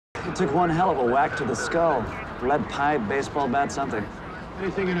He took one hell of a whack to the skull. Lead pipe, baseball bat, something.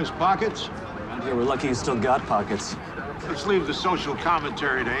 Anything in his pockets? Around here, we're lucky he's still got pockets. Let's leave the social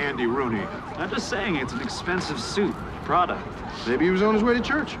commentary to Andy Rooney. I'm just saying, it's an expensive suit. Prada. Maybe he was on his way to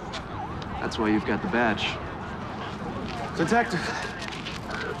church. That's why you've got the badge. Detective.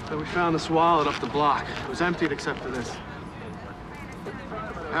 So we found this wallet up the block. It was emptied except for this.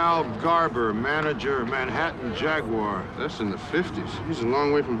 Al Garber, manager, Manhattan Jaguar. That's in the 50s. He's a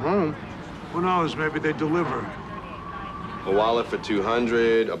long way from home. Who knows, maybe they deliver. A wallet for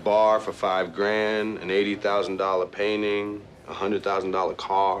 200, a bar for $5,000, an $80,000 painting, a $100,000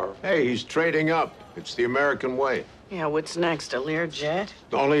 car. Hey, he's trading up. It's the American way. Yeah, what's next? A Learjet?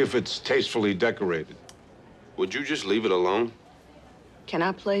 Only if it's tastefully decorated. Would you just leave it alone? Can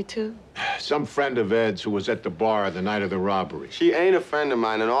I play too? Some friend of Ed's who was at the bar the night of the robbery. She ain't a friend of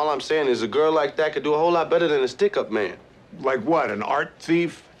mine, and all I'm saying is a girl like that could do a whole lot better than a stick-up man. Like what, an art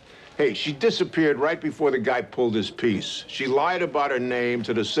thief? Hey, she disappeared right before the guy pulled his piece. She lied about her name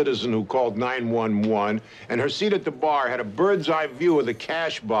to the citizen who called 911, and her seat at the bar had a bird's-eye view of the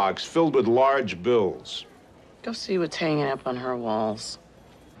cash box filled with large bills. Go see what's hanging up on her walls.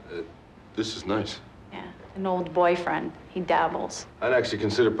 This is nice. Yeah, an old boyfriend. He dabbles. I'd actually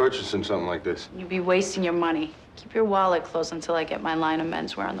consider purchasing something like this. You'd be wasting your money. Keep your wallet closed until I get my line of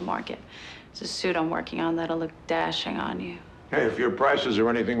menswear on the market. There's a suit I'm working on that'll look dashing on you. Hey, if your prices are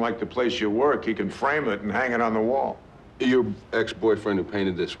anything like the place you work, he can frame it and hang it on the wall. Your ex-boyfriend who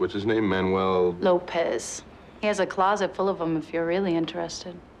painted this, what's his name? Manuel? Lopez. He has a closet full of them if you're really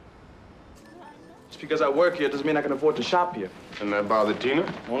interested. Just because I work here doesn't mean I can afford to shop here. And that bother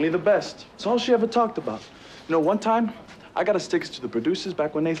Tina? Only the best. It's all she ever talked about. You know, one time, I got us tickets to the producers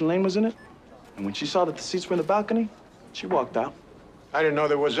back when Nathan Lane was in it. And when she saw that the seats were in the balcony, she walked out. I didn't know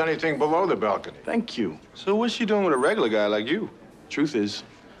there was anything below the balcony. Thank you. So what's she doing with a regular guy like you? Truth is,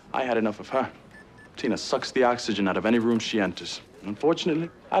 I had enough of her. Tina sucks the oxygen out of any room she enters. Unfortunately,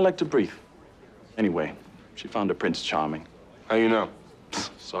 I like to breathe. Anyway, she found her prince charming. How you know?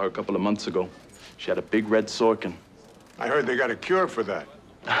 Saw her a couple of months ago. She had a big red Sorkin. I heard they got a cure for that.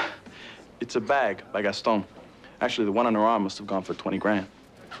 It's a bag by Gaston. Actually, the one on her arm must have gone for 20 grand.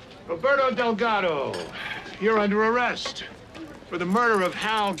 Roberto Delgado, you're under arrest for the murder of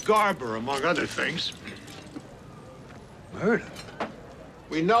Hal Garber, among other things. Murder?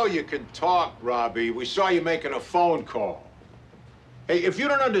 We know you can talk, Robbie. We saw you making a phone call. Hey, if you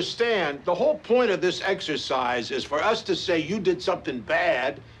don't understand, the whole point of this exercise is for us to say you did something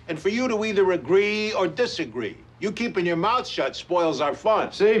bad and for you to either agree or disagree. You keeping your mouth shut spoils our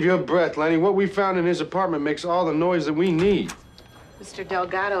fun. Save your breath, Lenny. What we found in his apartment makes all the noise that we need. Mr.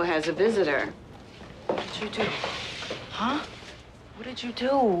 Delgado has a visitor. What did you do? Huh? What did you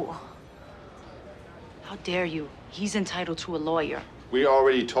do? How dare you? He's entitled to a lawyer. We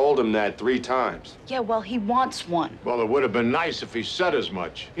already told him that 3 times. Yeah, well, he wants one. Well, it would have been nice if he said as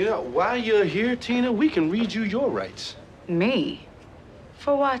much. You know, while you're here, Tina, we can read you your rights. Me?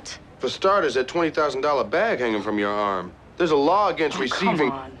 For what? For starters, that $20,000 bag hanging from your arm. There's a law against receiving...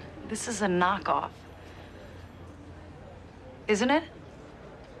 Come on. This is a knockoff. Isn't it?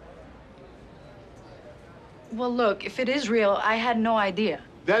 Well, look, if it is real, I had no idea.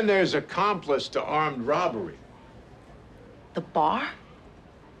 Then there's accomplice to armed robbery. The bar?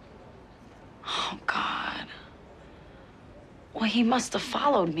 Oh, God. Well, he must have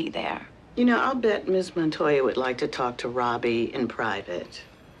followed me there. You know, I'll bet Miss Montoya would like to talk to Robbie in private.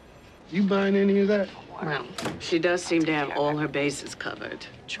 You buying any of that? Well, she does seem to have all her bases covered.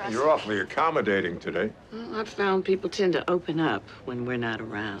 You're awfully accommodating today. Well, I've found people tend to open up when we're not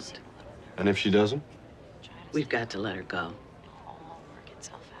around. And if she doesn't? We've got to let her go. It'll all work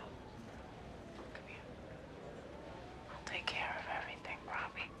itself out. Come here. I'll take care of everything,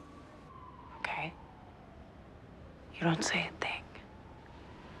 Robbie. Okay? You don't say a thing.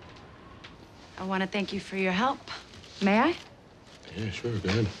 I want to thank you for your help. May I? Yeah, sure, go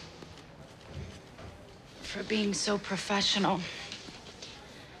ahead. For being so professional.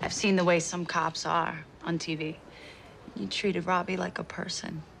 I've seen the way some cops are on TV. You treated Robbie like a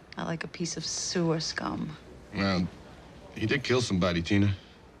person, not like a piece of sewer scum. Well, he did kill somebody, Tina.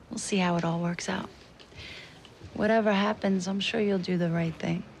 We'll see how it all works out. Whatever happens, I'm sure you'll do the right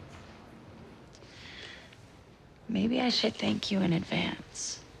thing. Maybe I should thank you in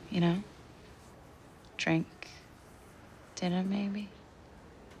advance, you know? Drink, dinner, maybe?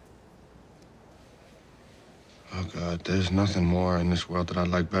 Oh, God, there's nothing more in this world that I'd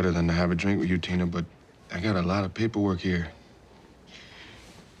like better than to have a drink with you, Tina, but I got a lot of paperwork here.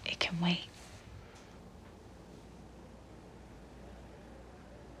 It can wait.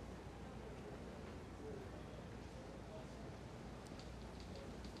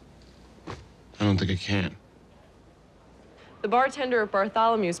 I don't think I can. The bartender at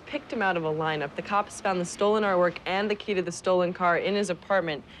Bartholomew's picked him out of a lineup. The cops found the stolen artwork and the key to the stolen car in his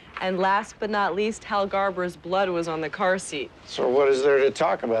apartment. And last but not least, Hal Garber's blood was on the car seat. So what is there to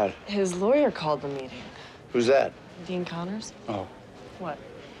talk about? His lawyer called the meeting. Who's that? Dean Connors? Oh. What?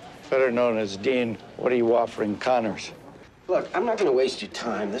 Better known as Dean. What are you offering Connors? Look, I'm not gonna waste your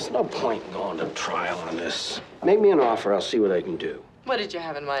time. There's no point in going to trial on this. Make me an offer, I'll see what I can do. What did you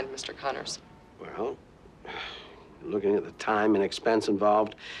have in mind, Mr. Connors? Well, looking at the time and expense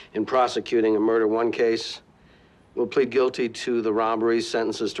involved in prosecuting a murder one case, we'll plead guilty to the robberies,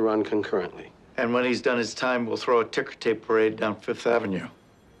 sentences to run concurrently. And when he's done his time, we'll throw a ticker tape parade down Fifth Avenue.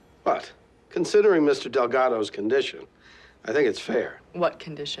 But, considering Mr. Delgado's condition, I think it's fair. What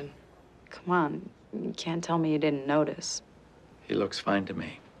condition? Come on, you can't tell me you didn't notice. He looks fine to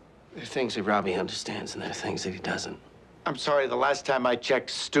me. There are things that Robbie understands, and there are things that he doesn't. I'm sorry, the last time I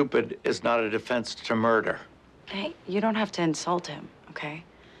checked, stupid is not a defense to murder. Hey, you don't have to insult him, okay?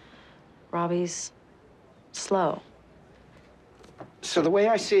 Robbie's slow. So the way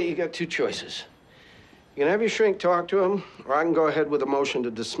I see it, you got two choices. You can have your shrink talk to him, or I can go ahead with a motion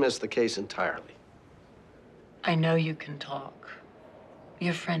to dismiss the case entirely. I know you can talk.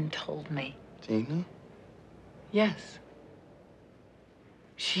 Your friend told me. Tina? Yes.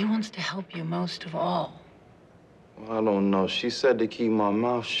 She wants to help you most of all. Well, I don't know. She said to keep my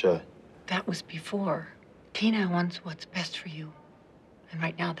mouth shut. That was before. Tina wants what's best for you. And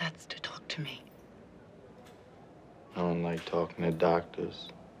right now, that's to talk to me. I don't like talking to doctors.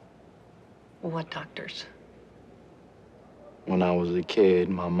 What doctors? When I was a kid,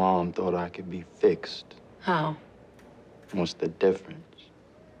 my mom thought I could be fixed. How? What's the difference?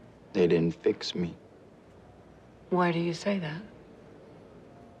 They didn't fix me. Why do you say that?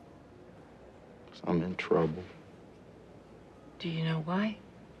 'Cause I'm in trouble. Do you know why?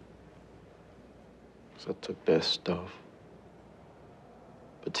 'Cause I took that stuff.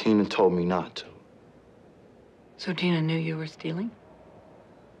 But Tina told me not to. So Tina knew you were stealing?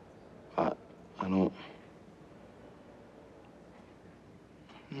 I don't...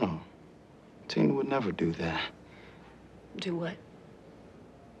 No. Tina would never do that. Do what?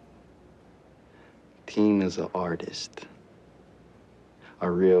 Tina's an artist. A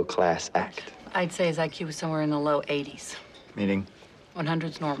real class act. I'd say his IQ was somewhere in the low 80s. Meaning?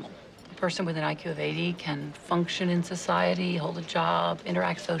 100's normal. A person with an IQ of 80 can function in society, hold a job,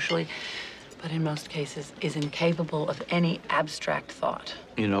 interact socially, but in most cases is incapable of any abstract thought.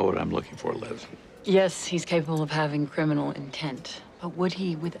 You know what I'm looking for, Liz. Yes, he's capable of having criminal intent, but would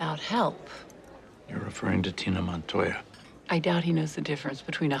he without help? You're referring to Tina Montoya. I doubt he knows the difference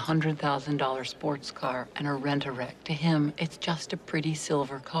between a $100,000 sports car and a rent-a-wreck. To him, it's just a pretty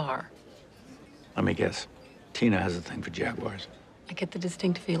silver car. Let me guess. Tina has a thing for Jaguars. I get the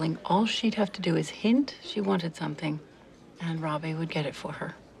distinct feeling all she'd have to do is hint she wanted something, and Robbie would get it for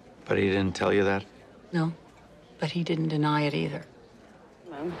her. But he didn't tell you that? No, but he didn't deny it either.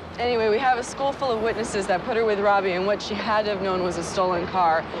 Anyway, we have a school full of witnesses that put her with Robbie, and what she had to have known was a stolen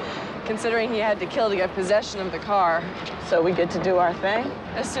car, considering he had to kill to get possession of the car. So we get to do our thing?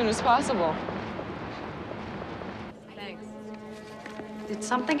 As soon as possible. Thanks. Did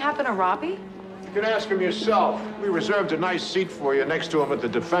something happen to Robbie? You can ask him yourself. We reserved a nice seat for you next to him at the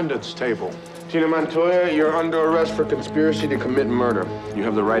defendant's table. Tina Montoya, you're under arrest for conspiracy to commit murder. You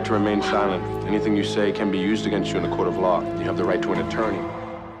have the right to remain silent. Anything you say can be used against you in a court of law. You have the right to an attorney.